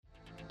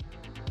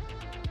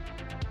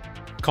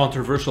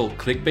Controversial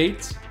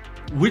clickbait?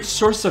 Which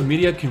source of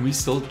media can we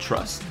still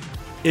trust?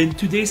 In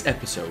today's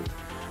episode,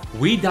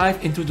 we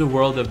dive into the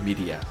world of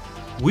media.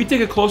 We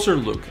take a closer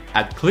look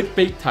at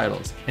clickbait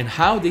titles and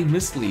how they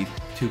mislead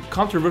to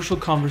controversial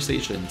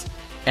conversations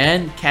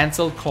and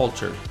cancel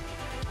culture.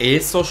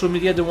 Is social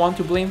media the one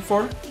to blame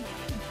for?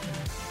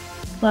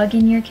 Plug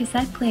in your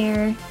cassette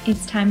player.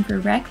 It's time for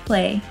Rec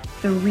Play,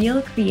 the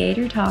Real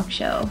Creator Talk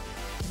Show.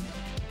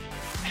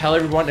 Hello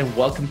everyone and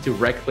welcome to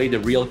Rec Play, the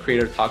Real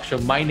Creator Talk Show.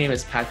 My name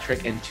is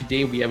Patrick and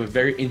today we have a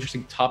very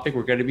interesting topic.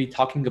 We're going to be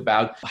talking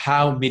about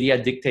how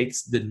media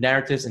dictates the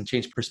narratives and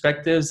change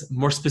perspectives.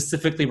 More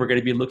specifically, we're going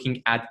to be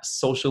looking at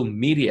social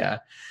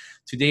media.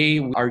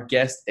 Today, our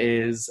guest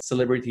is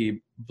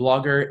celebrity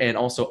blogger and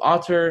also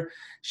author.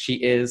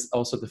 She is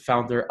also the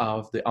founder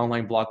of the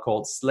online blog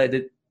called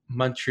Sledit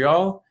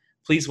Montreal.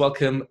 Please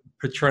welcome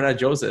Patrona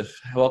Joseph.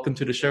 Welcome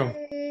to the show.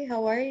 Hey,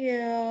 how are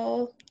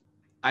you?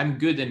 I'm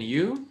good, and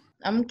you?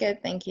 I'm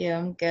good, thank you.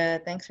 I'm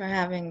good. Thanks for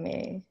having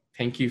me.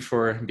 Thank you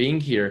for being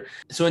here.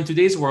 So in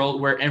today's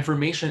world where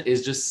information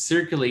is just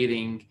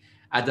circulating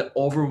at the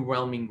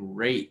overwhelming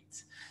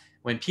rate,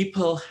 when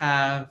people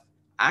have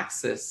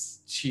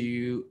access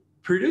to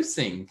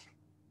producing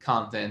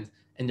content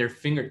in their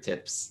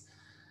fingertips,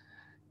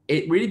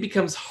 it really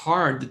becomes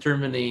hard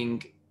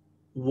determining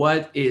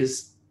what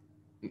is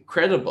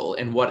credible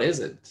and what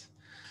isn't.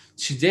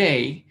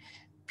 Today,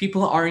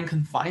 people are in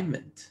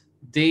confinement.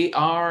 They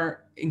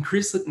are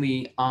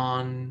increasingly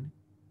on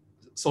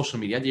social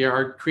media. They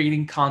are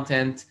creating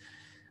content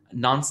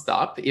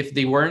nonstop. If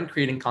they weren't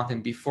creating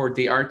content before,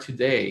 they are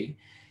today,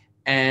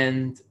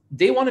 and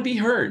they want to be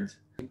heard.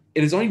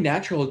 It is only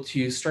natural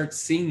to start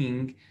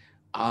seeing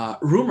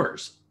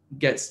rumors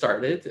get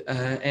started,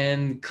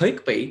 and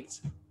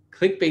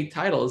clickbait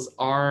titles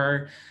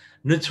are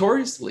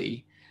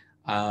notoriously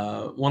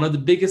one of the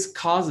biggest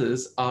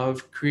causes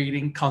of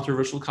creating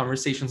controversial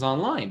conversations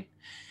online.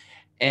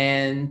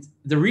 And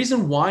the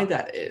reason why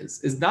that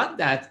is not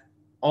that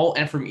all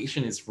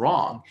information is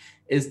wrong,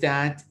 is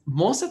that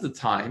most of the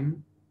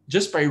time,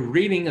 just by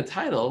reading a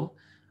title,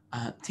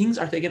 things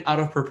are taken out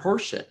of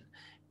proportion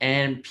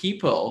and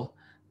people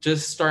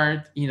just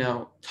start,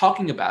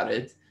 talking about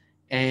it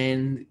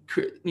and,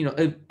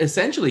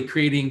 essentially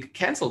creating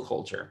cancel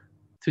culture.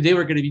 Today,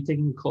 we're going to be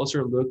taking a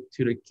closer look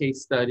to the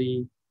case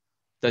study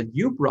that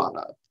you brought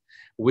up,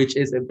 which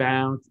is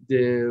about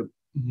the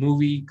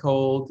movie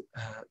called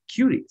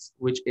Cuties,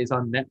 which is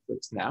on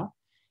Netflix now.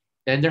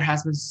 And there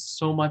has been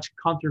so much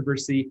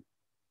controversy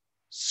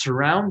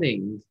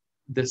surrounding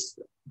this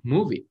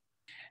movie.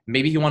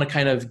 Maybe you want to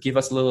kind of give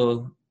us a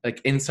little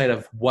insight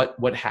of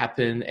what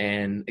happened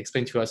and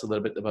explain to us a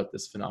little bit about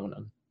this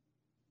phenomenon.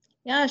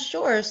 Yeah,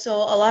 sure. So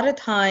a lot of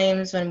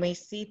times when we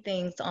see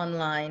things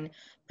online,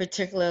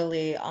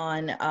 particularly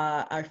on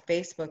our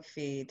Facebook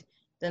feed,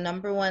 the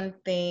number one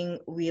thing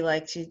we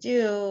like to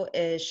do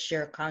is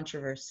share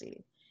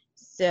controversy.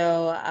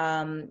 So,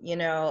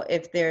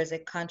 if there's a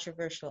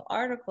controversial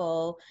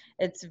article,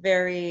 it's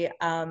very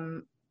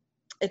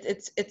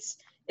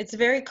it's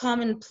very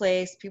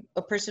commonplace.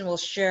 A person will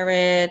share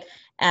it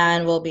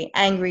and will be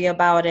angry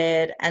about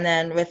it, and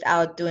then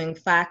without doing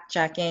fact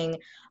checking,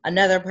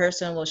 another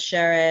person will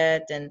share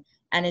it, and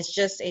it's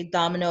just a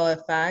domino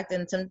effect.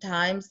 And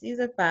sometimes these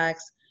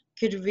effects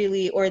could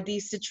really, or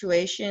these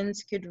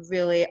situations could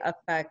really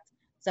affect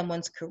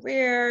someone's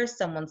career,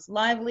 someone's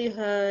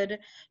livelihood.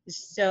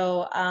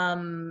 So,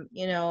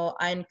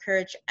 I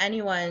encourage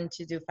anyone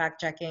to do fact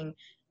checking.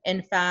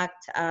 In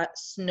fact,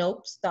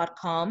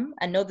 Snopes.com,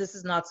 I know this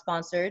is not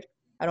sponsored.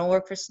 I don't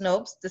work for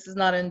Snopes. This is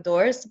not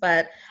endorsed,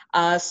 but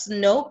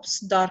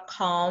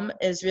Snopes.com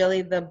is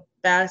really the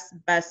best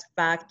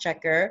fact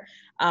checker.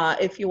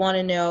 If you want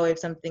to know if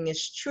something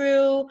is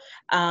true,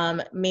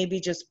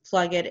 maybe just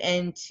plug it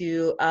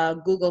into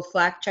Google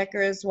Fact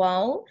Checker as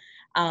well.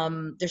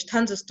 There's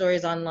tons of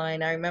stories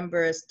online. I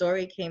remember a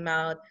story came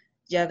out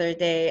the other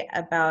day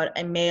about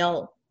a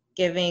male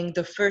giving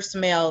the first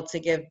male to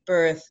give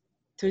birth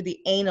through the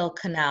anal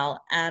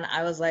canal. And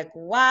I was like,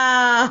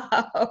 wow.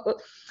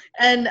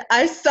 And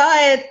I saw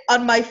it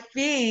on my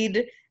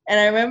feed. And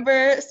I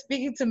remember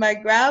speaking to my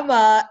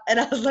grandma and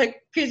I was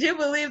like, could you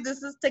believe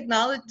this is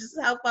technology? This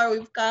is how far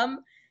we've come.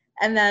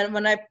 And then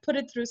when I put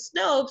it through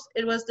Snopes,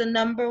 it was the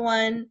number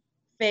one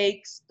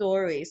fake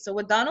story. So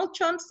what Donald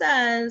Trump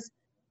says,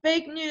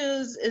 fake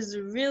news is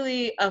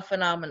really a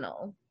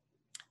phenomenal.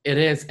 It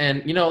is.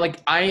 And,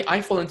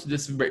 I fall into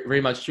this very,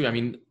 very much too. I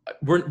mean,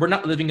 we're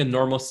not living a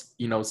normal,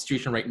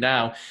 situation right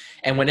now.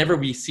 And whenever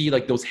we see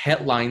those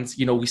headlines,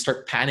 we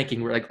start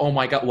panicking. We're like, oh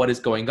my God, what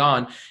is going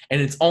on? And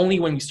it's only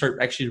when we start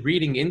actually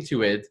reading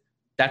into it,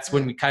 that's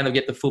when we kind of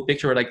get the full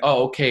picture. We're like,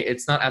 oh, okay,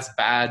 it's not as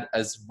bad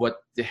as what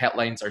the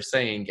headlines are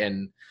saying.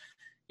 And,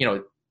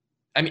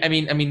 I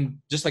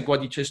mean, just like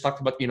what you just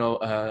talked about,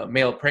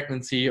 male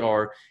pregnancy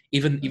or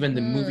even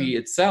the movie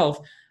itself.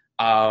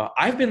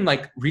 I've been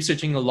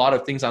researching a lot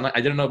of things online. I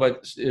didn't know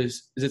about,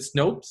 is it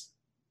Snopes?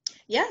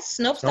 Yes,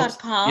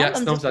 Snopes.com. Yeah,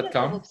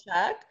 Snopes.com. I'm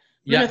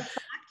going to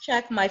fact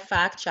check my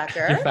fact Your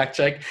checker. fact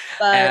check.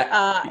 But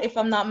if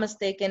I'm not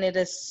mistaken, it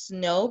is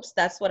Snopes.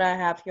 That's what I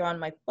have here on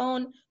my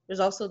phone. There's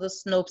also the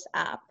Snopes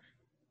app.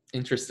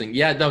 Interesting.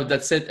 Yeah, no,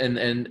 that's it.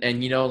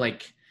 And you know,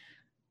 like,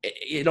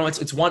 you know,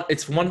 it's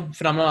one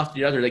phenomenon after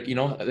the other. Like, you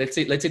know, let's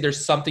say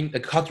there's something, a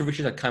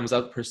controversy that comes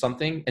out for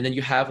something, and then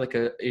you have like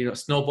a, you know,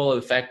 snowball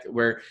effect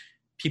where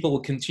people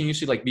will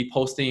continuously like be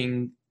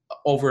posting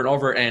over and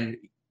over, and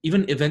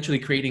even eventually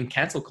creating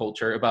cancel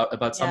culture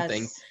about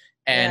something. Yes.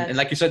 And Yes.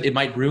 like you said, it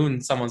might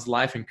ruin someone's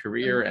life and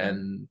career, Mm-hmm.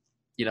 and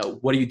you know,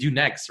 what do you do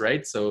next,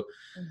 right? So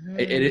Mm-hmm.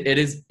 it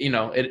is, you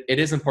know, it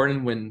is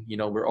important when, you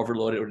know, we're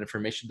overloaded with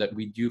information that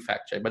we do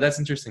fact check. But that's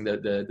interesting,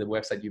 the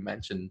website you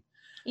mentioned.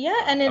 Yeah,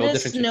 and I it will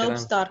is definitely check it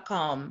out.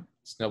 Snopes.com.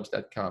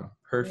 Snopes.com.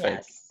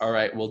 Perfect. Yes. All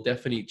right, we'll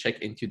definitely check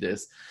into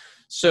this.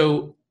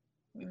 So,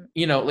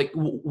 you know, like,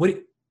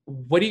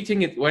 what do you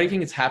think why do you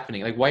think it's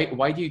happening? Like,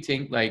 why do you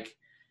think, like,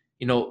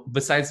 you know,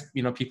 besides,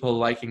 you know, people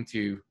liking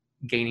to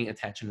gaining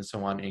attention and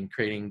so on and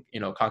creating, you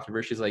know,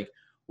 controversies, like,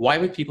 why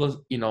would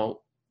people, you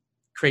know,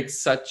 create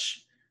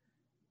such,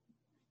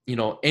 you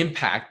know,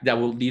 impact that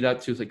will lead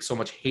up to like so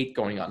much hate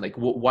going on? Like,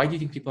 why do you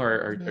think people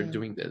are Mm-hmm.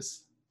 doing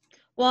this?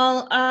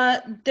 Well,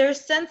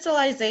 there's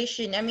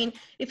centralization. I mean,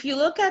 if you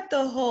look at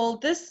the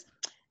whole,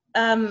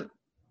 um,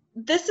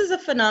 this is a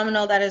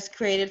phenomenon that is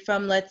created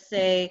from, let's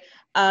say,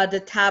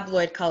 the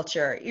tabloid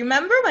culture. You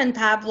remember when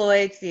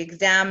tabloids, the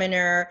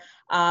Examiner,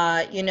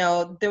 you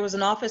know, there was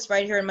an office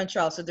right here in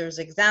Montreal. So there was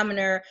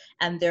Examiner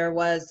and there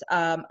was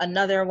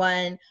another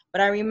one.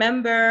 But I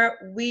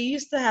remember we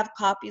used to have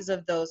copies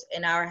of those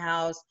in our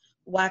house.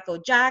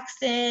 Wacko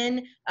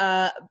Jackson,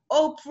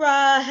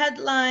 Oprah,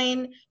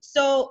 Headline.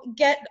 So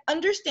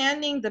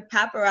understanding the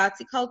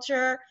paparazzi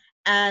culture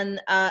and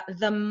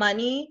the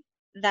money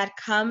that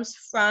comes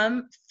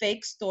from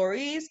fake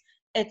stories,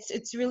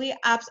 it's really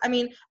I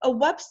mean, a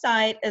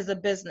website is a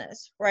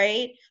business,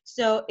 right?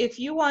 So if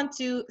you want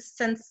to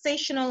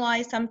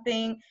sensationalize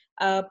something,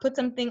 put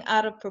something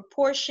out of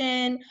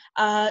proportion,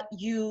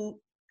 you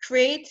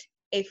create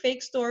a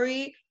fake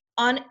story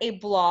on a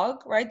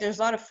blog, right? There's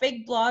a lot of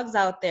fake blogs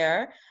out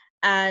there,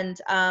 and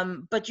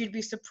but you'd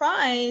be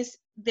surprised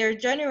they're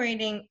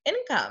generating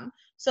income.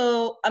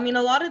 So, I mean,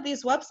 a lot of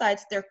these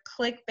websites, they're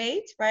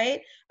clickbait,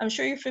 right? I'm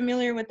sure you're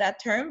familiar with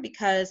that term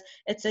because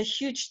it's a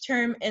huge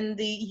term in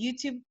the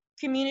YouTube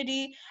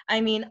community. I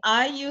mean,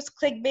 I use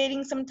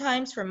clickbaiting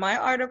sometimes for my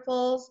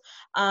articles,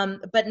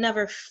 but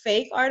never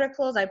fake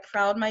articles. I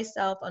pride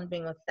myself on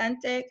being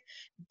authentic.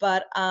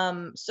 But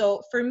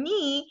so for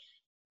me,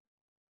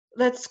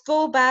 let's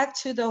go back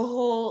to the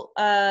whole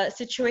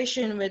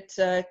situation with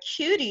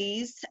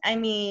cuties. I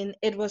mean,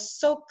 it was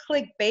so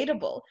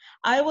clickbaitable.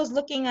 I was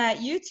looking at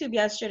YouTube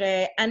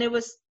yesterday and it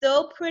was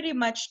still pretty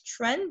much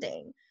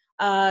trending.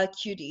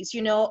 Cuties,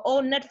 you know,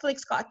 oh,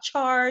 Netflix got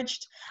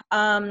charged,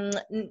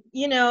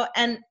 you know,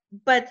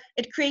 but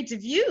it creates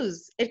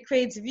views, it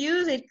creates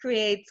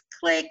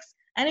clicks,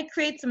 and it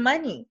creates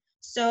money.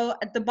 So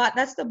at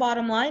that's the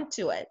bottom line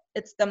to it.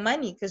 It's the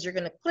money because you're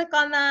going to click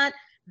on that.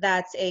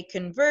 That's a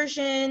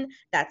conversion,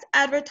 that's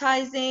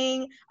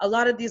advertising. A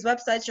lot of these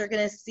websites, you're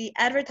going to see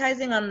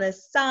advertising on the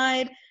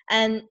side.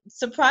 And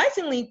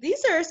surprisingly,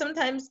 these are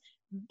sometimes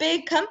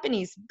big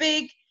companies,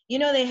 you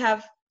know, they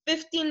have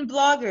 15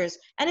 bloggers,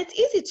 and it's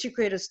easy to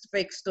create a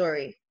fake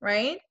story,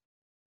 right?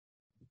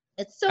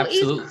 It's so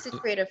easy to Absolutely.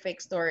 create a fake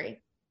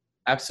story.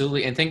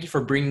 Absolutely. And thank you for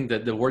bringing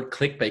the word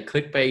clickbait.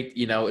 Clickbait,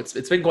 you know, it's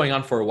been going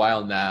on for a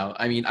while now.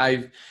 I mean,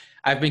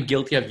 I've been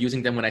guilty of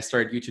using them when I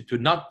started YouTube, to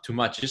not too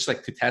much, just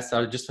like to test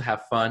out, just to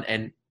have fun.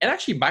 And it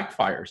actually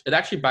backfires. It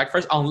actually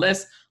backfires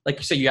unless, like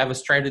you said, you have a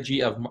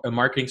strategy of a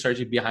marketing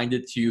strategy behind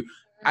it to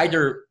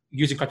either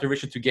using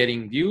controversy to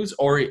getting views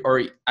or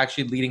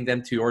actually leading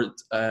them to or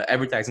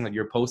advertising that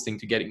you're posting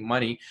to getting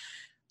money.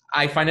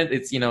 I find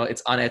it's, you know,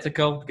 it's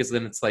unethical because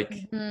then it's like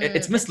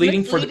it's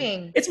misleading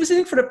it's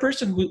misleading for the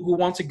person who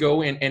wants to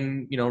go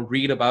and you know,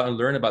 read about and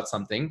learn about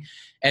something.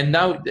 And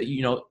now,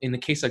 you know, in the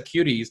case of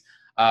Cuties,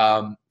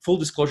 full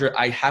disclosure,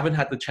 I haven't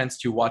had the chance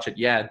to watch it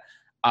yet.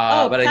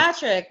 Oh, But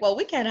Patrick, well,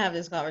 we can't have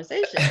this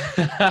conversation.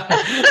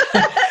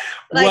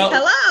 Like, well,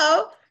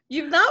 hello,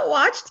 you've not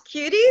watched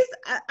Cuties?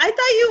 I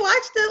thought you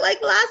watched it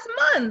like last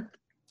month.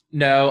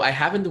 no, I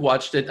haven't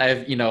watched it.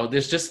 I've, you know,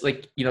 there's just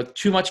like, you know,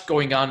 too much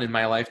going on in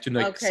my life to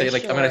like Okay, say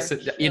like I'm gonna sure,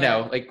 sit, you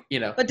know, sure. like, you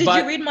know. But did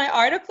you read my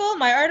article?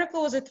 My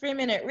article was a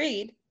 3-minute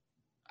read.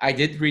 I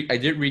did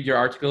read your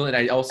article, and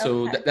I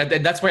also Okay.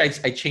 that's why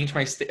I changed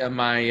my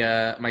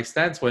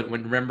stance when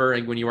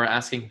remembering when you were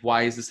asking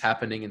why is this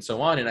happening and so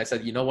on, and I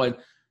said, you know what,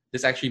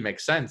 this actually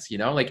makes sense, you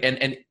know, like,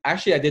 and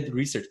actually I did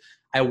research.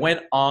 I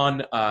went on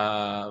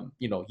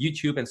you know,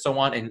 YouTube and so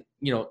on, and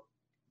you know,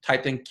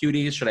 typed in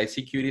cuties, should I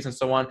see cuties and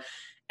so on,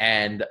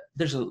 and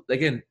there's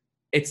again,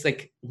 it's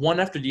like one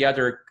after the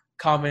other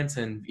comments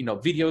and, you know,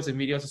 videos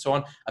and so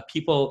on of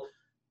people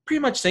pretty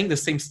much saying the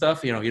same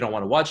stuff. You know, you don't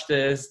want to watch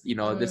this, you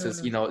know, this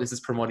is, you know, this is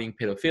promoting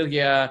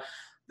pedophilia,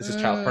 this is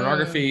child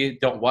pornography,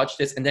 don't watch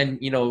this. And then,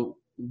 you know,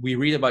 we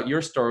read about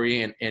your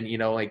story and you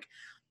know, like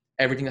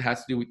everything that has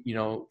to do with, you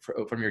know,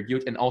 from your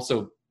youth, and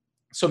also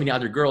so many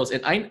other girls.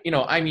 And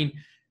I mean,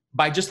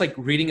 by just like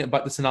reading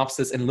about the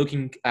synopsis and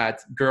looking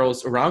at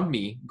girls around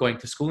me going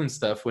to school and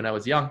stuff when I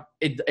was young,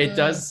 it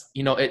does,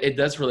 it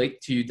does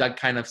relate to that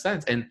kind of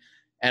sense.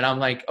 And I'm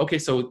like, okay,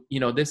 so,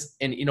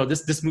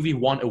 this movie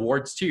won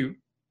awards too.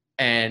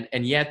 And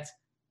yet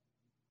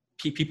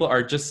people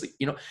are just,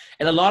 and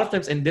a lot of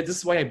times, and this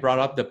is why I brought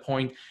up the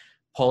point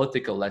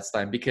political last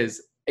time,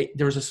 because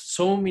there was just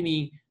so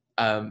many,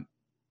 I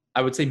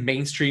would say,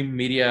 mainstream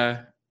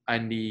media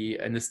in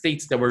the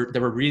States that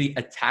were really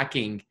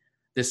attacking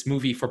this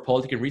movie for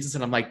political reasons.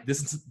 And I'm like,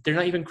 they're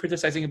not even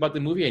criticizing about the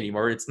movie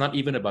anymore. It's not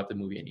even about the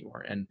movie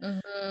anymore. And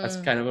that's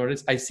kind of what it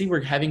is. I see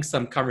we're having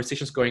some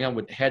conversations going on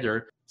with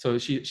Heather. So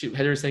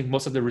Heather is saying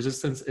most of the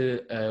resistance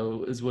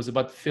was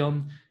about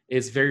film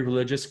is very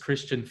religious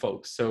Christian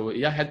folks. So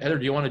yeah, Heather,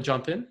 do you want to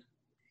jump in?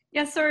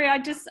 Yeah, sorry, I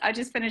just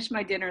finished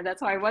my dinner.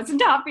 That's why I wasn't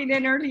hopping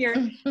in earlier.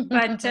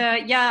 But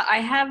yeah,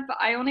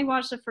 I only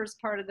watched the first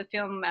part of the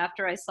film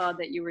after I saw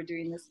that you were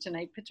doing this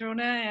tonight,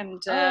 Petrona,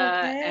 and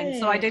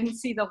so I didn't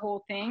see the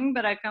whole thing,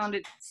 but I found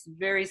it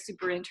very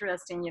super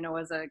interesting,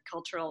 as a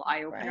cultural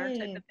eye opener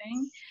type of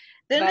thing.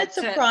 Didn't it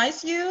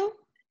surprise you?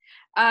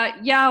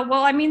 Yeah,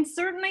 well, I mean,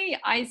 certainly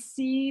I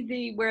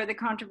see where the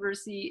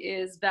controversy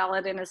is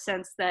valid in a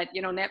sense that,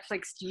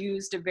 Netflix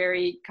used a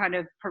very kind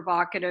of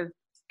provocative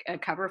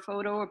cover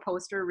photo or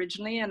poster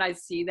originally, and I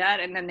see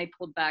that, and then they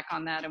pulled back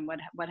on that and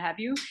what have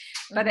you.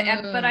 But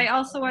but I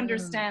also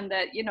understand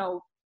that,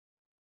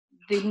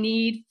 the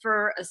need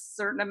for a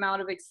certain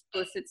amount of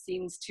explicit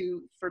scenes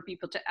for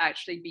people to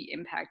actually be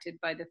impacted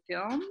by the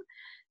film.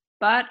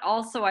 But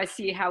also I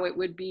see how it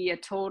would be a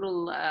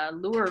total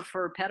lure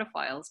for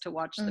pedophiles to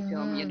watch the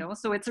film,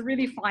 So it's a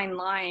really fine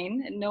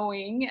line,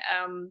 knowing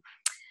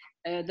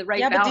the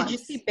right balance. Yeah, but did you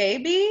see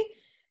Baby?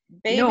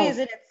 Baby No. is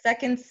in its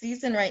second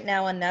season right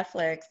now on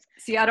Netflix.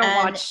 See, I don't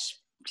watch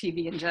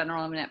TV in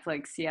general on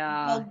Netflix.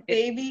 Yeah. Well,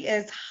 Baby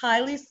is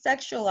highly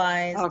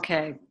sexualized.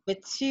 Okay.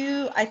 With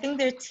I think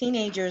they're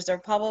teenagers. They're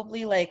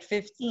probably like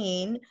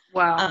 15.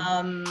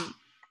 Wow.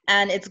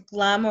 And it's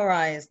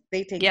glamorized.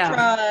 They take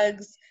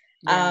drugs.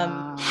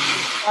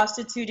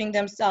 Prostituting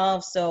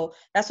themselves. So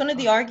that's one of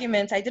the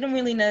arguments I didn't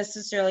really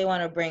necessarily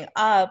want to bring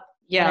up.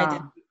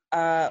 Yeah.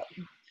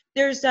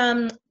 There's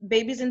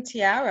Babies and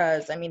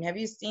Tiaras. I mean, have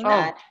you seen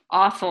that?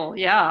 Awful.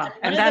 Yeah.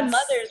 And one of the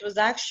mothers was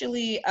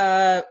actually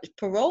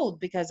paroled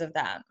because of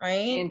that, right?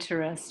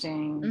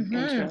 Interesting.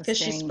 Because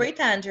she spray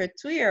tanned her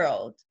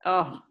 2-year-old.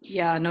 Oh,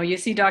 yeah. No, you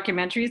see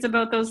documentaries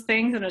about those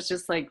things, and it's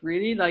just like,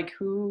 really, like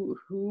who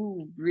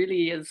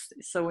really is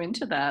so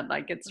into that?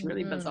 Like, it's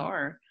really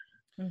bizarre.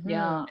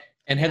 Yeah.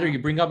 And Heather, you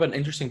bring up an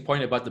interesting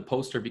point about the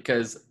poster,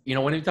 because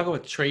when you talk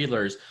about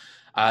trailers,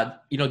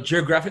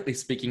 geographically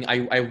speaking,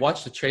 I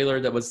watched the trailer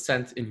that was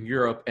sent in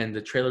Europe and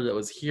the trailer that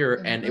was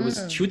here, and it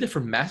was two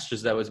different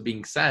messages that was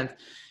being sent.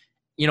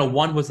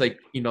 One was like,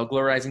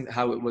 glamorizing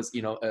how it was,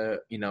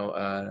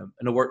 an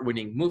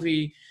award-winning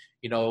movie.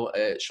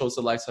 It shows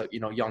the lives of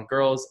young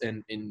girls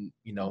in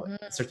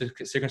certain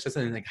circumstances,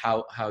 and like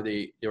how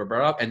they were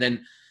brought up. And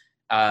then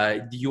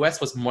the US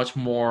was much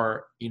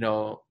more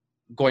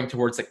going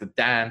towards like the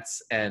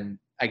dance, and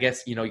I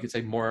guess you could say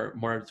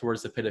more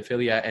towards the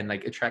pedophilia and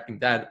like attracting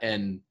that.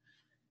 And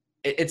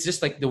it's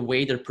just like the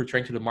way they're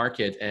portraying to the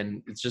market,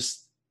 and it's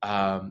just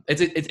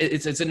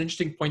it's an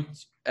interesting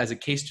point as a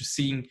case to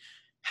seeing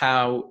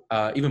how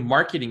even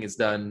marketing is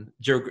done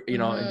in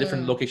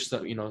different locations,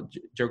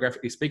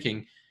 geographically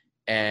speaking,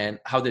 and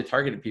how they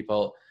targeted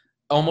people.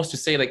 Almost to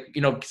say, like,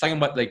 talking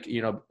about like,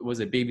 was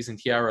it Babies and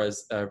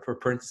Tiaras, for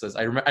parenthesis.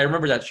 I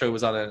remember that show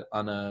was on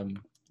a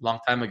long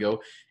time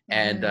ago,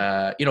 and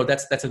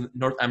that's a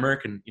North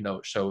American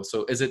show.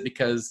 So is it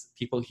because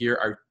people here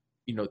are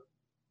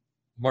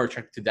more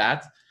attracted to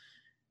that,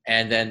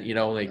 and then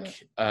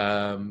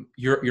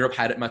Europe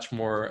had it much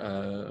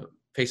more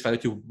face value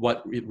to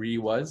what it really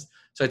was.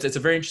 So it's a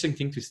very interesting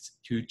thing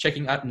to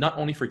checking out, not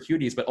only for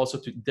cuties but also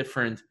to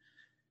different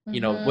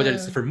whether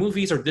it's for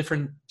movies or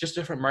different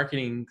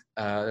marketing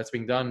that's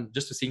being done,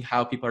 just to seeing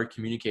how people are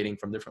communicating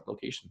from different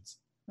locations.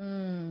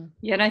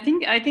 Yeah, and I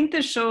think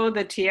the show,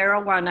 the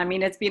Tiara one, I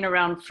mean, it's been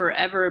around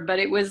forever, but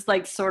it was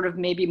like sort of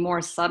maybe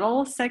more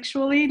subtle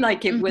sexually.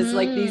 Like it was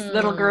like these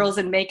little girls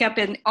in makeup,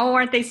 and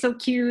aren't they so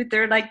cute?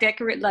 They're like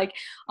decorate, like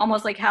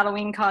almost like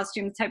Halloween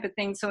costumes type of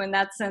thing. So in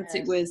that sense,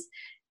 It was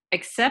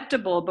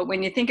acceptable. But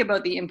when you think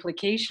about the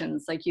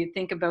implications, like you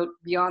think about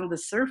beyond the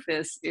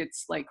surface,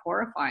 it's like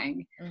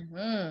horrifying.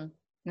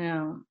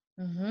 Yeah.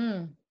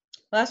 Well,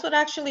 that's what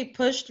actually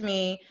pushed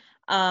me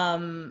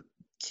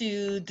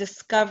to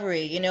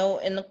discovery, in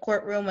the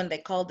courtroom when they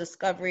call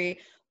discovery,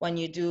 when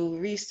you do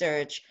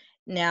research.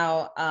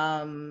 Now,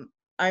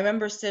 I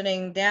remember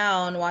sitting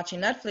down watching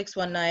Netflix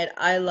one night.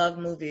 I love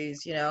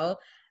movies, and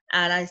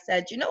I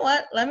said, you know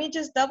what? Let me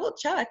just double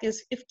check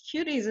if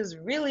Cuties is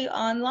really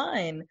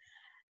online.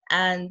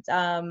 And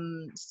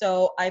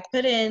so I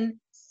put in,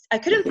 I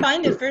couldn't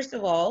find it first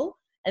of all,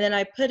 and then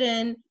I put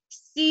in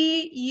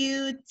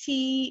CUTEIES,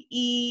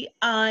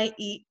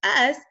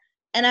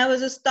 and I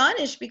was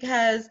astonished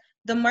because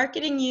the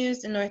marketing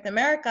used in North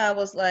America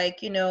was like,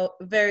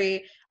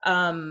 very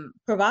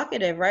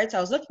provocative, right? So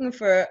I was looking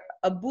for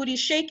a booty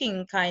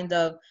shaking kind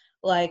of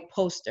like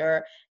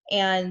poster.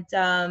 And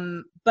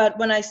but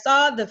when I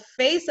saw the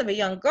face of a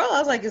young girl, I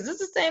was like, is this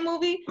the same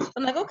movie? So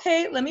I'm like,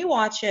 okay, let me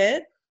watch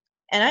it.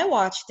 And I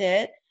watched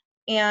it.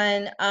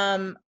 And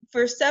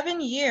for 7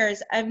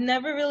 years, I've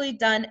never really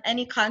done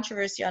any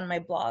controversy on my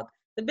blog.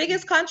 The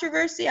biggest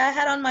controversy I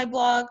had on my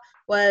blog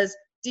was,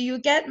 do you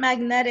get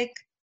magnetic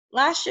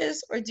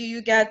lashes or do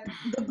you get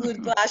the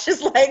good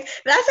lashes? Like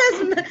that's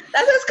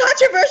as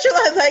controversial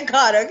as I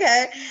got,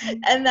 okay?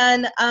 And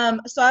then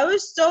so I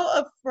was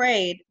so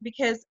afraid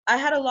because I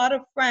had a lot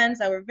of friends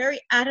that were very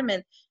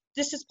adamant,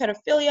 this is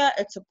pedophilia,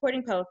 it's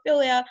supporting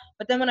pedophilia.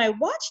 But then when I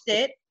watched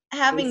it,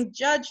 having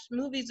judged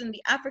movies in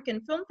the African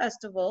Film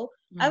Festival,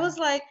 I was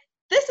like,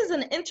 this is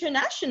an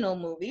international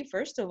movie,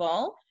 first of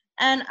all,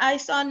 and I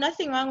saw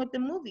nothing wrong with the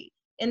movie.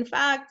 In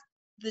fact,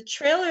 the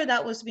trailer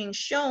that was being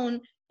shown,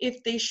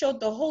 if they showed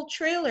the whole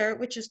trailer,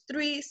 which is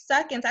 3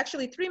 seconds,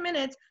 actually 3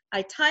 minutes,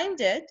 I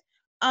timed it,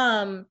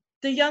 the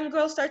young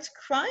girl starts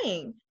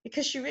crying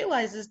because she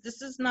realizes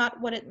this is not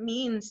what it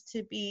means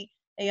to be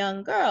a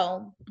young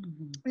girl.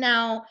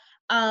 Now,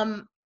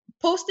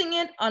 posting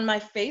it on my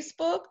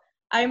Facebook,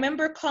 I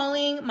remember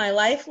calling my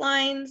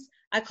lifelines.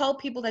 I called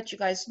people that you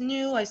guys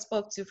knew. I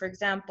spoke to, for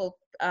example,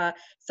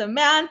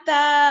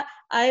 Samantha.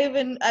 I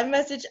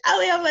messaged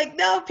Ellie. I'm like,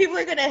 no, people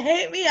are gonna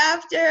hate me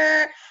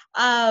after.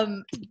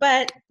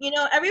 But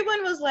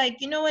everyone was like,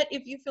 you know what?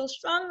 If you feel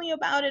strongly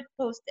about it,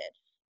 post it.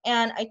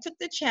 And I took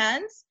the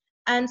chance.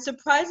 And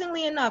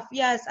surprisingly enough,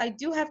 yes, I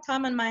do have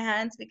time on my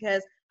hands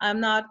because I'm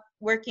not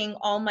working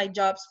all my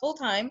jobs full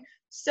time.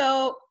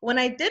 So when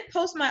I did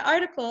post my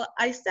article,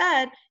 I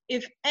said,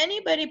 if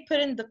anybody put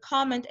in the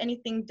comment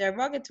anything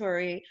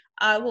derogatory,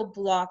 I will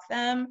block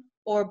them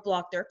or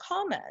block their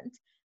comment.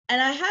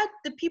 And I had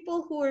the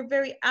people who were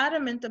very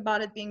adamant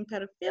about it being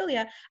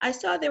pedophilia, I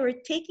saw they were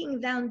taking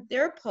down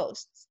their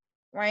posts,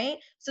 right?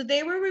 So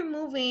they were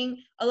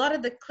removing a lot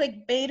of the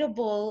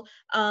clickbaitable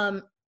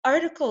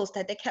articles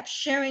that they kept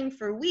sharing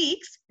for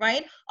weeks,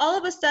 right? All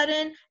of a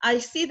sudden, I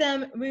see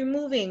them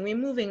removing.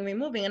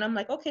 And I'm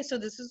like, okay, so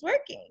this is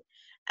working.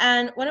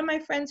 And one of my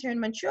friends here in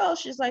Montreal,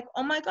 she's like,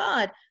 oh my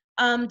God,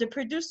 the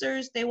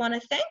producers, they want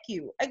to thank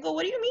you. I go,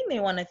 what do you mean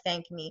they want to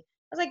thank me?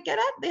 I was like, get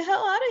out the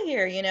hell out of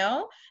here,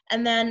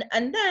 And then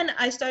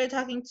I started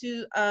talking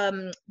to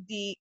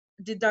the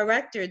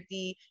director,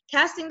 the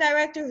casting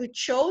director who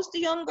chose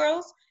the young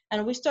girls,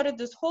 and we started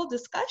this whole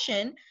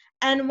discussion.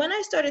 And when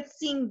I started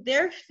seeing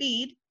their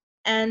feed,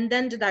 and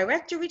then the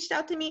director reached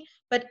out to me,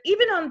 but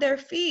even on their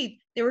feed,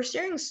 they were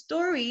sharing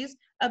stories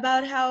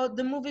about how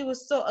the movie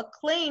was so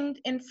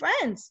acclaimed in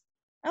France.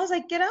 I was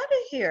like, get out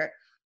of here.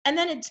 And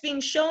then it's being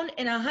shown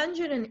in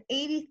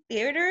 180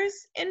 theaters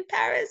in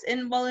Paris,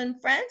 in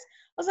France.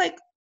 I was like,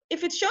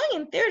 if it's showing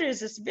in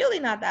theaters, it's really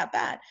not that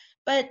bad.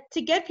 But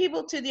to get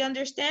people to the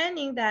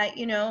understanding that,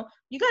 you got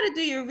to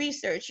do your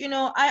research.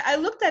 I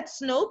looked at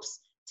Snopes.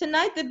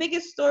 Tonight, the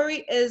biggest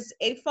story is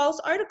a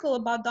false article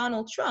about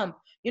Donald Trump.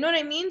 You know what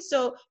I mean?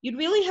 So you'd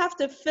really have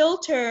to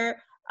filter.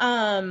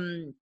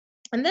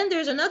 And then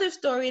there's another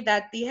story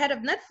that the head of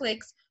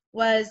Netflix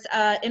was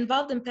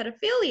involved in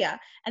pedophilia,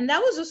 and that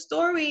was a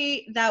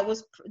story that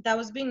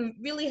was being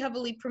really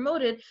heavily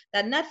promoted,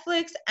 that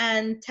Netflix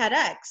and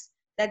TEDx,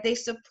 that they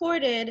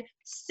supported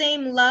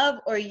same love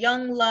or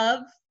young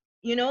love.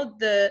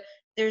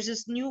 There's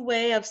this new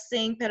way of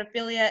saying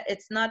pedophilia.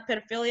 It's not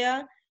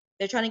pedophilia.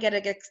 They're trying to get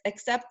it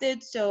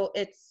accepted, so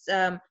it's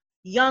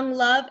young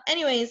love.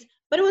 Anyways,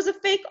 but it was a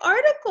fake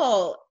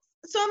article.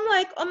 So I'm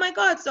like, oh my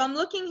God. So I'm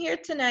looking here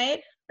tonight.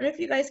 I don't know if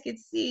you guys could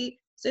see.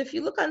 So if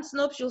you look on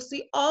Snopes, you'll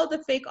see all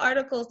the fake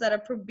articles that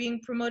are being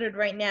promoted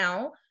right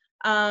now.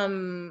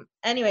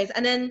 Anyways,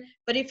 and then,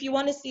 but if you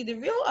want to see the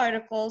real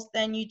articles,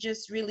 then you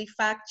just really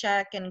fact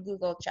check and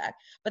Google check.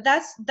 But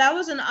that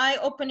was an eye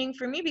opening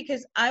for me,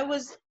 because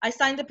I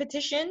signed a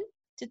petition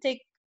to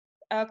take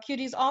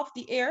Cuties off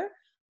the air.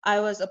 I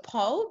was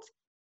appalled.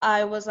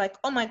 I was like,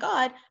 oh my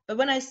God. But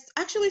when I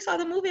actually saw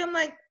the movie, I'm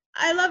like,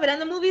 I love it. And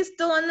the movie is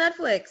still on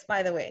Netflix,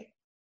 by the way.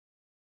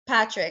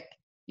 Patrick,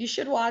 you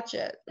should watch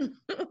it.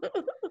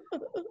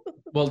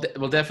 Well,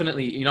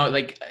 definitely.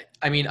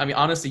 I mean,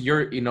 honestly,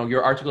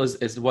 your article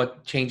is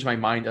what changed my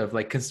mind of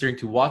like considering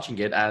to watching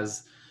it,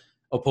 as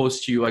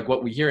opposed to like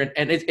what we hear.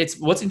 And it's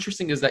what's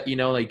interesting is that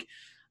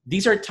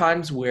these are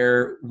times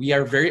where we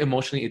are very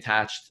emotionally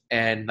attached,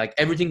 and like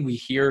everything we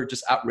hear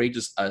just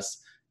outrages us.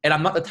 And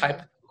I'm not the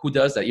type who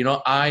does that.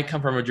 I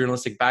come from a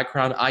journalistic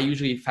background. I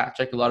usually fact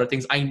check a lot of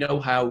things. I know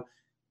how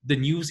the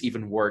news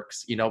even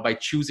works, by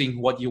choosing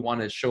what you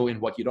want to show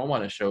and what you don't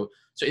want to show.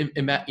 So,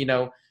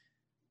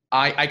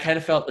 I kind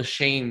of felt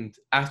ashamed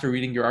after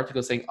reading your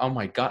article, saying, oh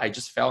my God, I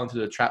just fell into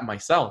the trap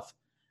myself.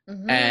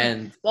 Mm-hmm.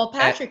 And well,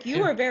 Patrick, you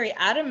were very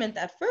adamant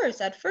at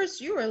first. At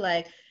first you were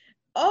like,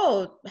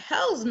 oh,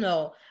 hells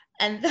no.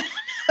 And then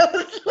I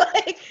was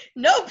like,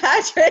 no,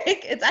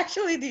 Patrick, it's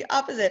actually the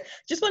opposite.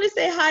 Just want to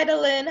say hi to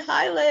Lynn.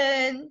 Hi,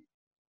 Lynn.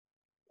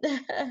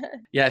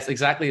 Yes,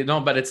 exactly. No,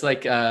 but it's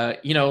like,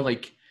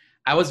 like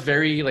I was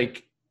very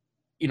like,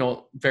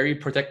 very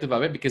protective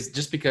of it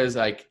because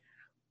like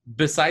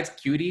besides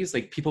cuties,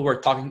 like people were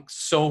talking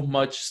so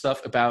much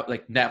stuff about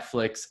like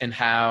Netflix and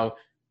how,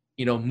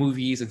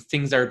 movies and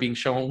things that are being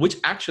shown, which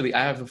actually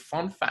I have a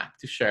fun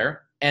fact to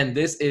share. And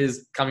this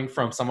is coming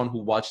from someone who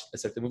watched a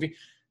certain movie.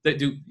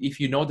 If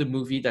you know the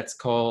movie that's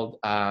called,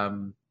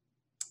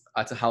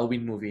 it's a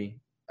Halloween movie,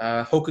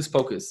 Hocus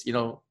Pocus,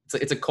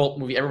 it's a cult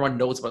movie. Everyone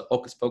knows about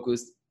Hocus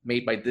Pocus,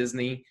 made by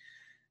Disney.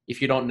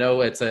 If you don't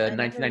know, it's a I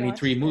never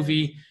 1993 watched it.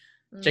 movie.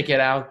 Check it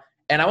out.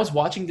 And I was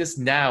watching this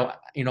now,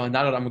 now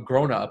that I'm a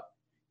grown up,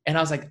 and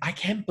I was like, I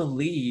can't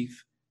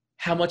believe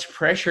how much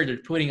pressure they're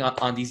putting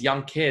on these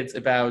young kids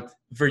about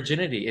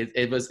virginity.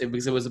 It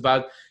was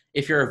about,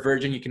 if you're a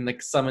virgin, you can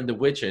like summon the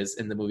witches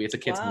in the movie. It's a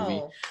kids movie.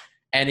 Wow.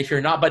 And if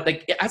you're not, but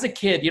like as a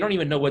kid, you don't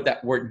even know what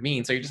that word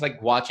means. So you're just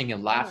like watching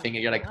and laughing,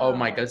 and you're like, oh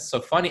my God, it's so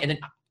funny. And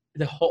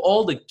then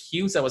all the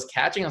cues I was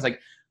catching, I was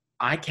like,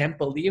 I can't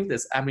believe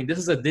this. I mean, this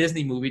is a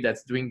Disney movie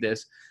that's doing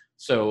this.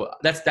 So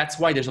that's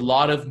why there's a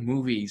lot of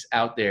movies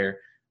out there,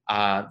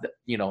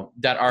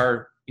 that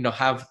are,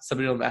 have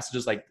subliminal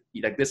messages like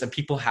this, and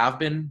people have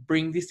been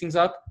bringing these things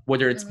up,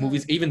 whether it's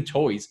movies, even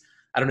toys.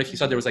 I don't know if you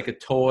saw, there was like a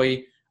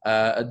toy,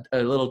 a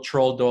little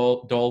troll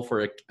doll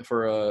for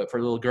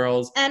little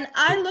girls. And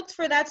I looked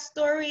for that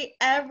story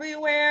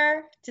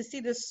everywhere to see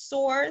the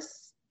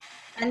source.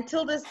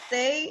 Until this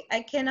day,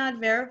 I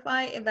cannot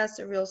verify if that's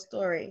a real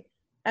story.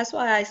 That's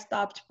why I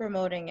stopped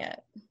promoting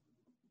it.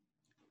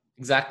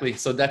 Exactly.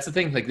 So that's the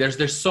thing. Like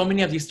there's so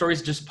many of these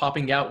stories just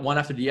popping out one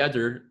after the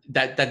other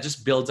that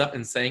just builds up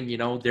and saying,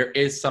 there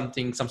is some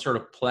sort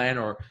of plan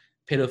or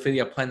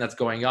pedophilia plan that's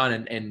going on.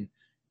 And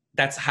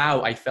that's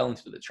how I fell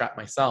into the trap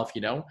myself,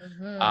 and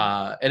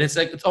it's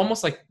like, it's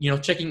almost like,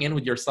 checking in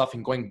with yourself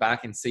and going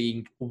back and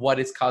seeing what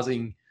is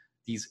causing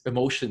these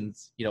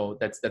emotions,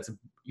 that's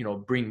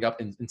bringing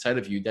up inside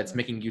of you, that's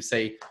making you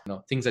say,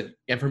 things, that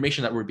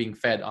information that we're being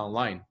fed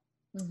online.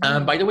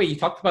 By the way, you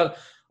talked about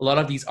a lot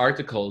of these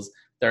articles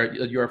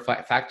that you're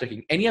fact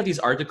checking. Any of these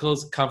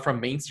articles come from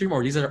mainstream,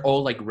 or these are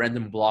all like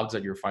random blogs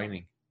that you're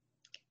finding?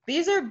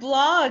 These are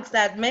blogs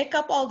that make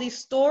up all these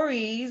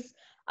stories.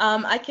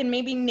 I can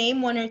maybe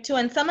name one or two,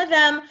 and some of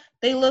them,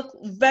 they look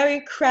very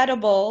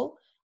credible.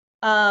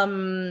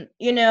 Let's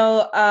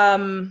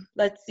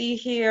see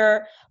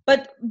here.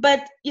 But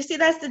you see,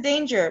 that's the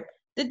danger.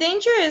 The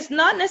danger is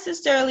not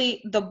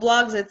necessarily the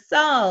blogs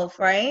itself,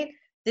 right?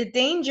 The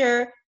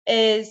danger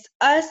is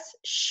us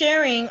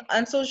sharing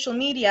on social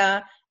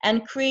media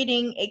and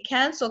creating a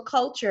cancel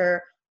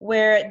culture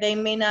where they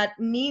may not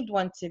need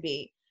one to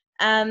be.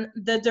 And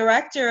the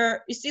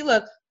director, you see,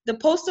 look, the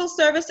Postal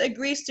Service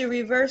agrees to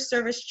reverse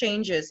service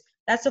changes.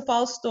 That's a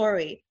false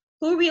story.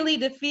 Who really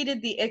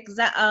defeated the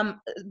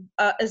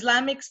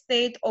Islamic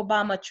State?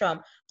 Obama,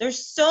 Trump.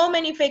 There's so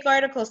many fake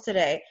articles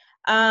today.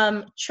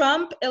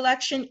 Trump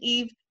election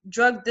eve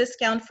drug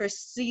discount for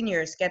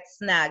seniors gets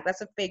snagged.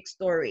 That's a fake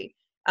story.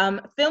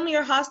 Film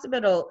your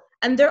hospital,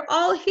 and they're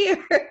all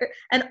here.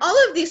 And all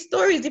of these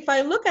stories, if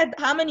I look at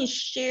how many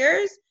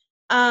shares,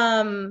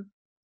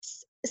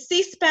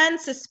 C-SPAN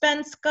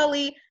suspends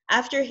Scully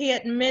after he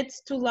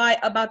admits to lie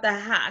about the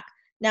hack.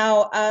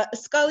 Now,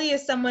 Scully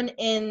is someone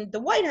in the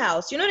White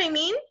House. You know what I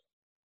mean?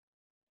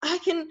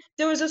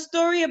 There was a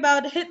story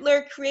about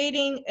Hitler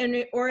creating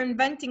or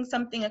inventing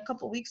something a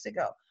couple weeks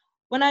ago.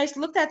 When I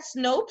looked at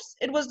Snopes,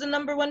 it was the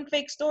 #1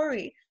 fake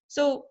story.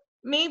 So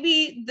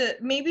maybe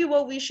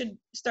what we should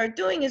start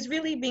doing is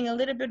really being a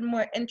little bit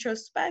more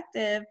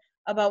introspective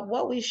about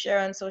what we share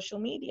on social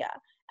media,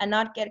 and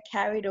not get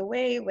carried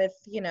away with,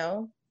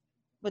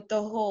 with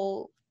the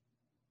whole,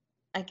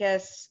 I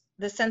guess,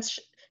 the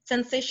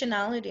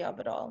sensationality of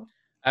it all.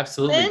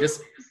 Absolutely.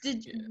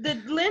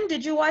 Lynn,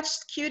 did you watch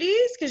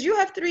Cuties? Because you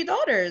have 3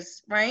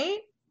 daughters, right?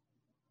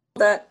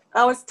 That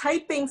I was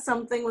typing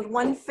something with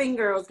one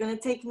finger. It was going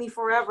to take me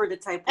forever to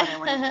type when I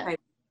went to type.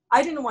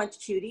 I didn't watch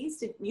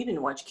Cuties. You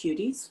didn't watch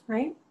Cuties,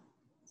 right?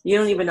 You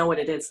don't even know what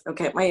it is.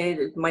 Okay,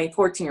 my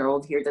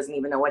 14-year-old here doesn't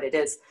even know what it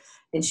is.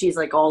 And she's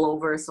like all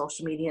over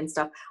social media and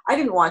stuff. I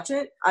didn't watch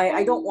it.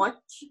 I don't watch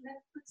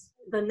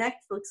the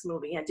Netflix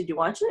movie. Yeah, did you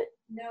watch it?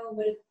 No,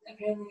 but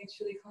apparently it's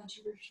really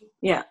controversial.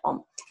 Yeah.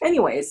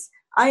 Anyways,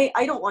 I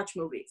don't watch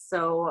movies,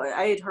 so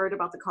I had heard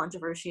about the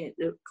controversy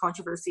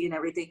and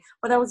everything.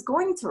 What I was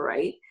going to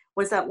write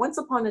was that once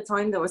upon a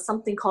time there was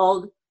something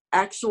called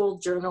actual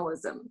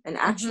journalism and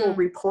actual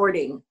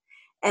reporting,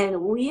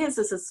 and we as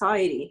a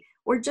society,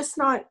 we're just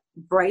not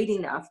bright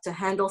enough to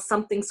handle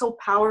something so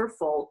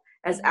powerful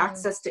as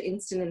access to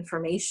instant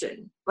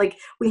information. Like,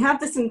 we have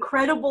this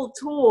incredible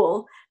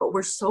tool, but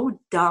we're so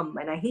dumb.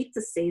 And I hate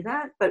to say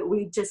that, but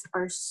we just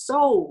are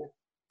so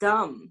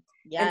dumb.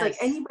 Yes. And like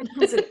anybody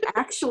who's an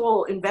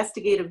actual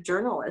investigative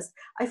journalist,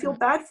 I feel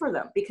bad for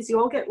them, because they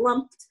all get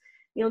lumped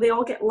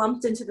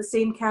into the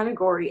same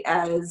category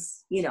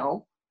as,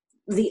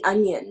 The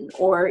Onion,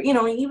 or,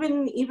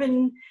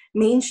 even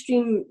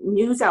mainstream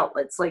news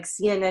outlets like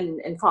CNN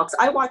and Fox.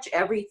 I watch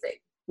everything.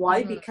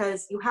 Why?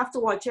 Because you have to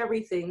watch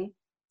everything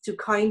to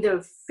kind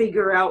of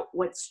figure out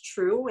what's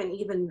true, and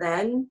even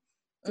then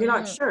you're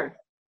not sure.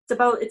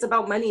 It's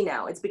about money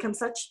now. It's become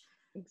such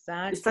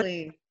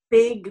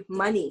big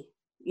money,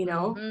 you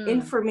know,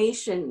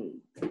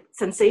 information,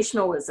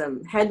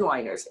 sensationalism,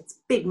 headliners.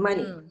 It's big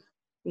money,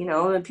 you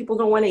know, and people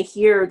don't want to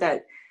hear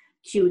that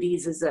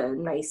Cuties is a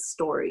nice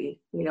story,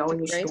 you know,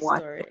 and you should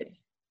watch it.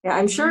 Yeah,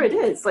 I'm sure it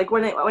is. Like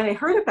when I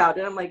heard about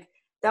it, I'm like,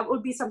 that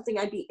would be something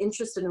I'd be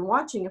interested in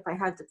watching if I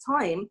had the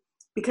time,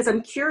 because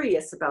I'm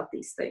curious about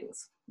these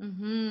things.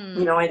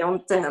 You know, I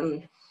don't,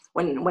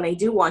 when I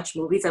do watch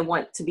movies, I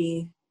want to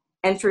be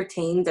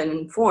entertained and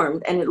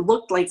informed, and it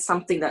looked like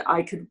something that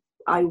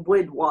I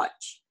would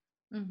watch.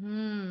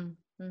 And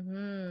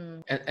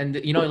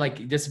you know,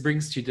 like this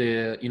brings to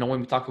the, you know, when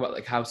we talk about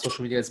like how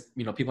social media is,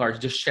 you know, people are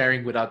just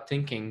sharing without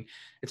thinking.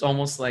 It's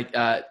almost like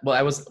while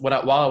I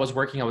was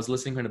working, I was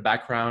listening in the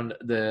background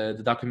the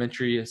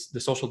documentary is The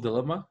Social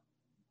Dilemma.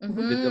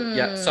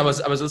 Yeah, so I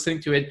was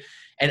listening to it,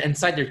 and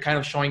inside they're kind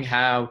of showing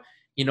how,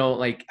 you know,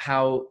 like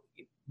how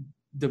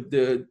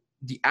the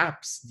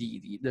apps,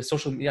 the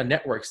social media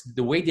networks,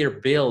 the way they're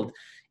built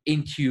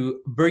into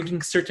bringing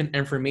certain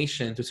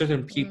information to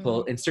certain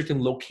people in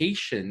certain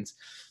locations,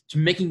 to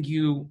making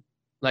you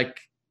like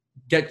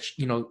get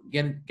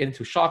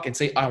into shock and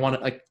say, I want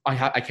to, like,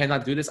 I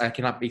cannot do this, I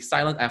cannot be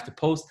silent, I have to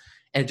post.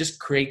 And it just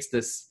creates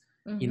this,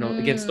 you know,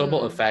 again,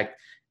 snowball effect.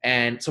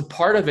 And so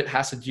part of it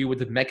has to do with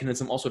the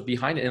mechanism also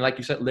behind it. And like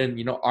you said, Lynn,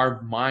 you know,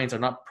 our minds are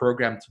not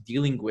programmed to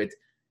dealing with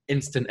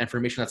instant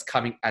information that's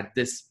coming at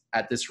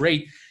this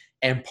rate.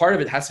 And part of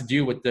it has to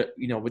do with the,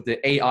 you know, with the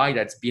AI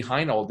that's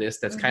behind all this,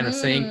 that's kind of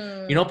saying,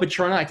 you know,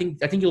 Petrona, I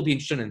think you'll be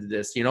interested in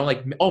this, you know,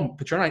 like, oh,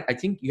 Petrona, I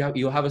think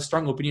you'll have a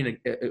strong opinion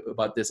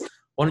about this.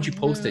 Why don't you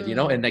post it, you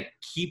know, and like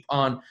keep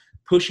on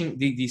pushing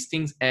these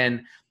things.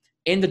 And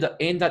in that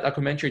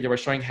documentary, they were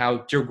showing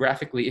how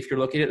geographically, if you're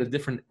located in a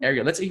different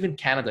area, let's even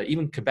Canada,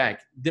 even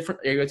Quebec, different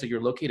areas that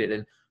you're located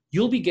in,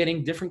 you'll be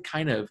getting different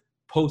kind of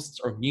posts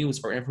or news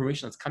or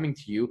information that's coming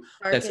to you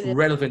that's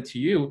relevant to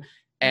you.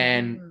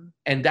 And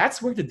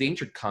that's where the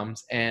danger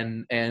comes.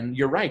 And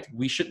you're right.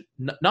 We should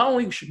not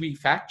only should we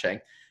fact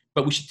check,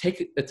 but we should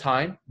take the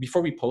time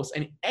before we post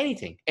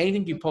anything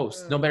you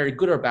post, no matter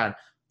good or bad.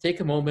 Take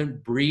a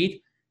moment, breathe,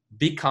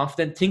 be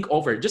confident, think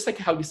over it. Just like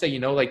how we say, you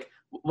know, like,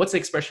 what's the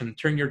expression?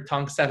 Turn your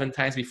tongue 7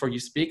 times before you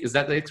speak. Is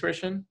that the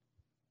expression?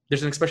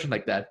 There's an expression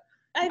like that.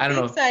 I don't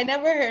know. So. I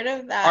never heard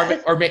of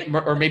that.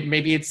 Or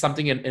maybe it's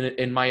something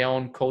in my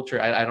own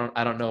culture. I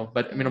don't know.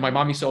 But you know, my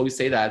mom used to always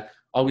say that.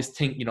 Always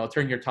think, you know,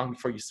 turn your tongue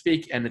before you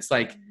speak. And it's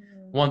like,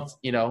 once,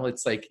 you know,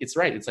 it's like, it's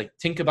right. It's like,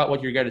 think about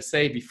what you're going to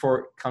say before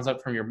it comes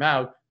out from your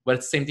mouth. But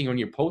it's the same thing when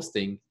you're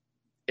posting,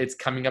 it's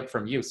coming up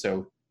from you.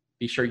 So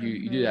be sure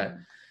you do that.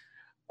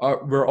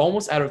 We're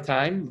almost out of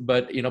time,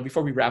 but you know,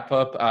 before we wrap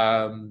up,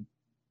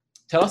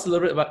 tell us a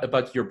little bit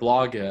about your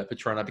blog,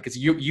 Petrona, because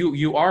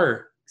you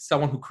are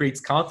someone who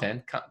creates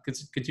content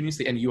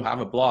continuously, and you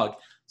have a blog.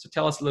 So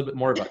tell us a little bit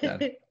more about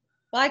that.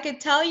 Well, I could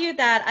tell you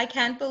that I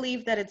can't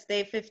believe that it's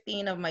day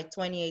 15 of my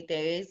 28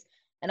 days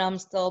and I'm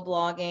still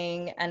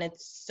blogging, and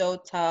it's so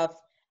tough.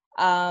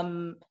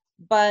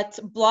 But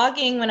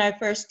blogging, when I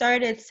first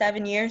started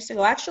 7 years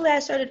ago, actually I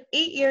started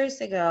 8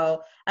 years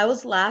ago, I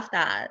was laughed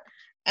at.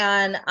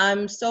 And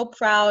I'm so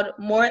proud,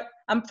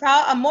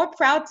 I'm more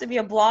proud to be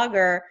a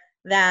blogger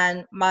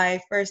than my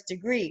first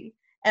degree.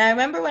 And I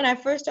remember when I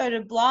first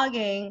started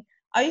blogging,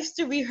 I used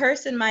to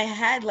rehearse in my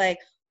head, like,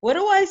 what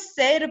do I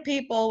say to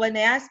people when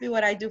they ask me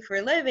what I do for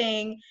a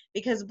living?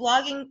 Because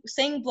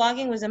saying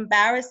blogging was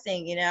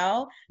embarrassing, you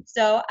know?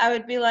 So I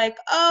would be like,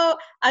 oh,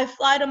 I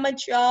fly to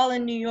Montreal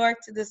and New York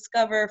to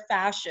discover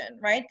fashion,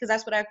 right? Because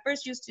that's what I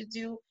first used to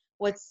do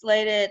with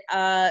Slated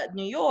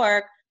New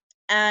York.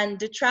 And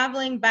the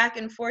traveling back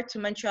and forth to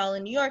Montreal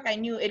and New York, I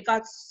knew it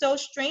got so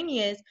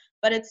strenuous,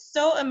 but it's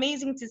so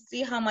amazing to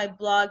see how my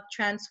blog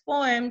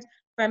transformed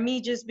from me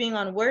just being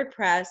on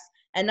WordPress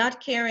and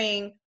not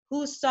caring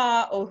who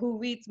saw or who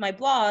reads my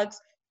blogs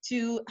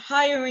to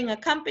hiring a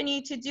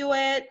company to do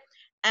it.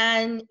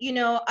 And, you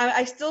know,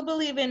 I still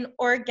believe in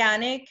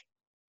organic,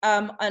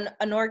 an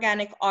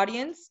organic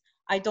audience.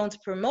 I don't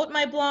promote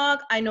my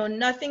blog. I know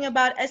nothing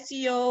about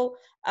SEO,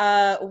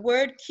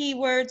 word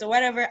keywords or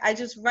whatever. I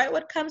just write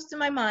what comes to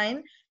my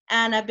mind.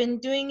 And I've been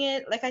doing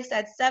it, like I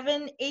said,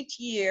 7, 8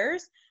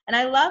 years, and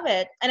I love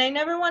it. And I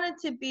never wanted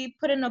to be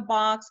put in a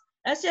box.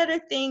 That's the other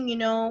thing, you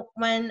know,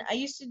 when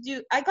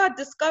I got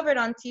discovered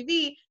on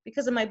TV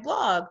because of my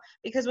blog,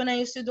 because when I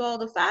used to do all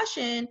the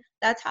fashion,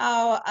 that's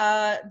how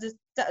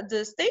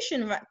the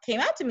station came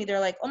out to me. They're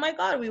like, oh my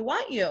God, we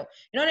want you.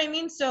 You know what I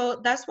mean?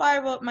 So that's why I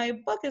wrote my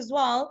book as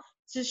well,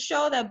 to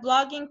show that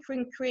blogging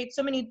can create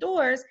so many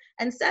doors.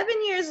 And 7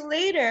 years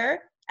later,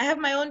 I have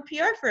my own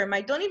PR firm.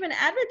 I don't even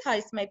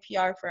advertise my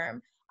PR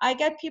firm. I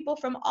get people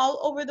from all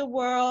over the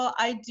world.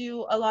 I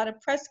do a lot of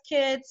press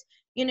kits,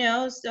 you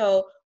know,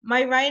 so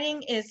my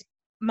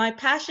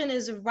passion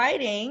is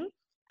writing,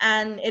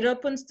 and it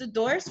opens the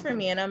doors for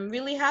me, and I'm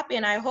really happy,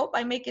 and I hope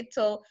I make it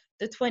till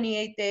the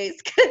 28 days,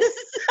 because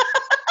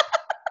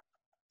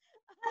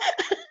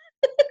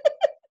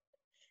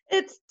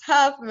it's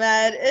tough,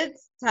 man.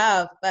 It's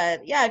tough.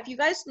 But yeah, if you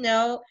guys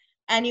know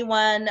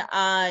anyone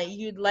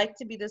you'd like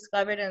to be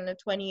discovered in the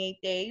 28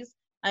 days,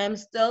 I am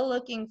still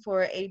looking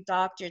for a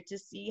doctor to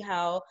see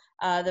how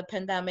the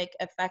pandemic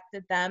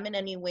affected them in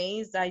any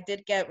ways. I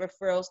did get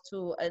referrals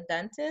to a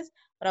dentist,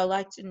 but I'd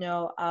like to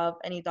know of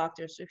any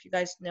doctors. So if you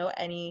guys know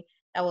any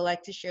that would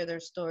like to share their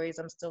stories,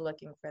 I'm still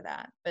looking for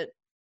that. But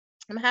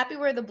I'm happy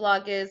where the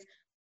blog is.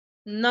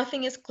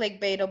 Nothing is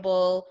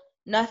clickbaitable.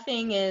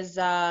 Nothing is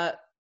to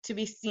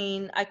be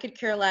seen. I could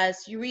care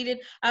less. You read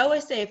it. I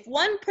always say, if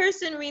one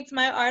person reads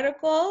my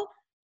article,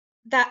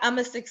 that I'm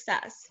a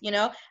success, you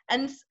know?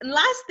 And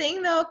last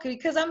thing though,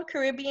 because I'm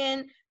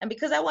Caribbean and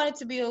because I wanted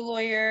to be a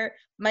lawyer,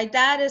 my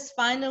dad is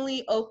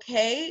finally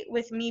okay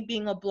with me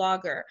being a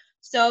blogger.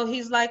 So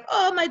he's like,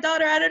 oh, my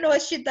daughter, I don't know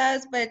what she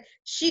does, but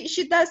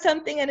she does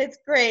something and it's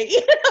great.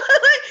 You know,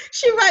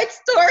 she writes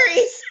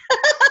stories.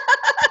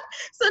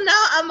 So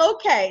now I'm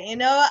okay, you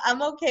know?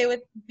 I'm okay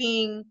with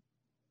being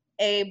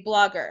a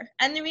blogger.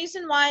 And the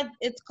reason why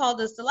it's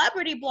called a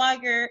celebrity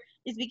blogger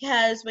is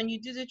because when you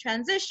do the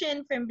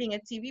transition from being a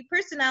TV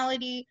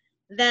personality,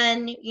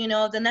 then, you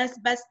know, the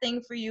next best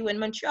thing for you in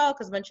Montreal,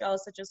 because Montreal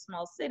is such a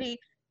small city,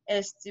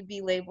 is to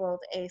be labeled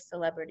a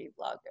celebrity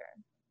blogger.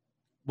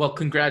 Well,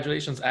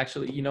 congratulations.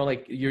 Actually, you know,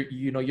 like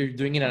you're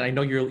doing it, and I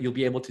know you'll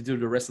be able to do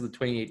the rest of the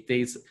 28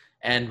 days.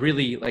 And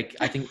really, like,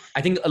 I think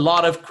a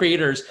lot of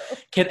creators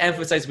can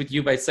emphasize with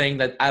you by saying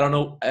that, I don't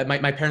know,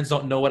 my parents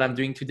don't know what I'm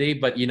doing today,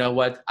 but you know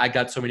what? I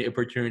got so many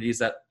opportunities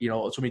that, you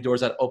know, so many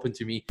doors that opened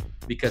to me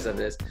because of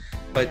this.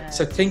 But yes.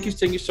 So thank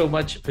you so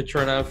much,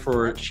 Petrona,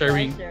 for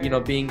sharing, you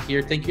know, being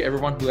here. Thank you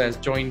everyone who has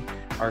joined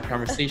our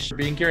conversation,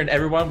 being here. And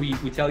everyone, we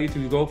tell you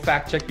to go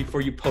fact check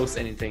before you post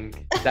anything.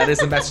 That is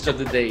the message of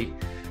the day.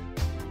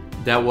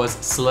 That was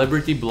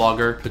celebrity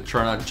blogger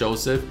Petrona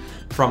Joseph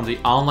from the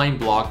online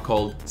blog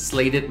called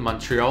Slated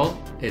Montreal.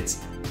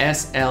 It's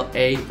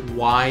SLAYEDIT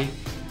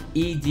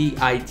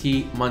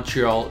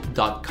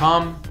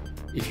Montreal.com.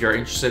 If you're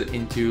interested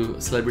into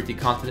celebrity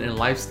content and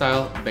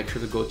lifestyle, make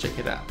sure to go check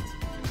it out.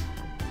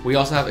 We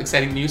also have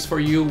exciting news for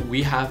you.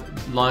 We have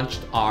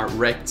launched our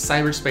REC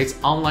Cyberspace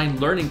online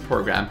learning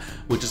program,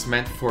 which is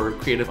meant for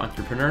creative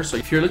entrepreneurs. So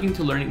if you're looking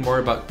to learn more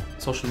about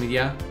social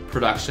media,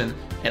 production,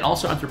 and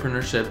also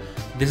entrepreneurship,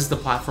 this is the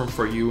platform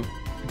for you.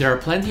 There are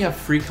plenty of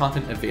free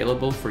content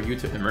available for you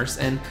to immerse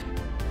in.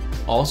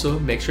 Also,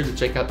 make sure to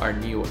check out our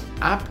new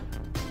app,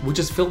 which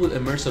is filled with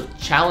immersive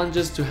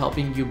challenges to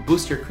helping you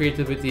boost your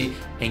creativity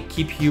and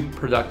keep you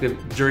productive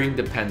during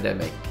the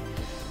pandemic.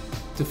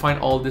 To find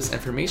all this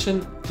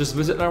information, just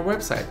visit our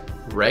website,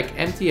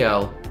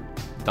 recmtl.com.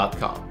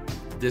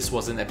 This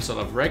was an episode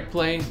of Rec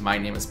Play. My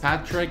name is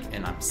Patrick,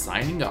 and I'm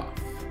signing off.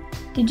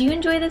 Did you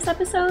enjoy this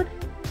episode?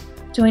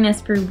 Join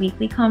us for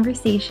weekly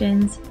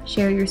conversations,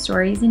 share your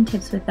stories and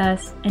tips with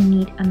us, and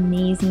meet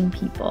amazing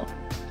people.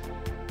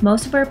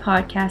 Most of our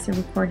podcasts are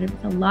recorded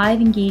with a live,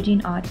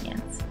 engaging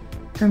audience.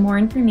 For more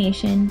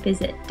information,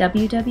 visit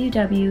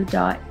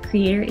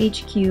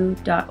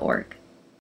www.creatorhq.org.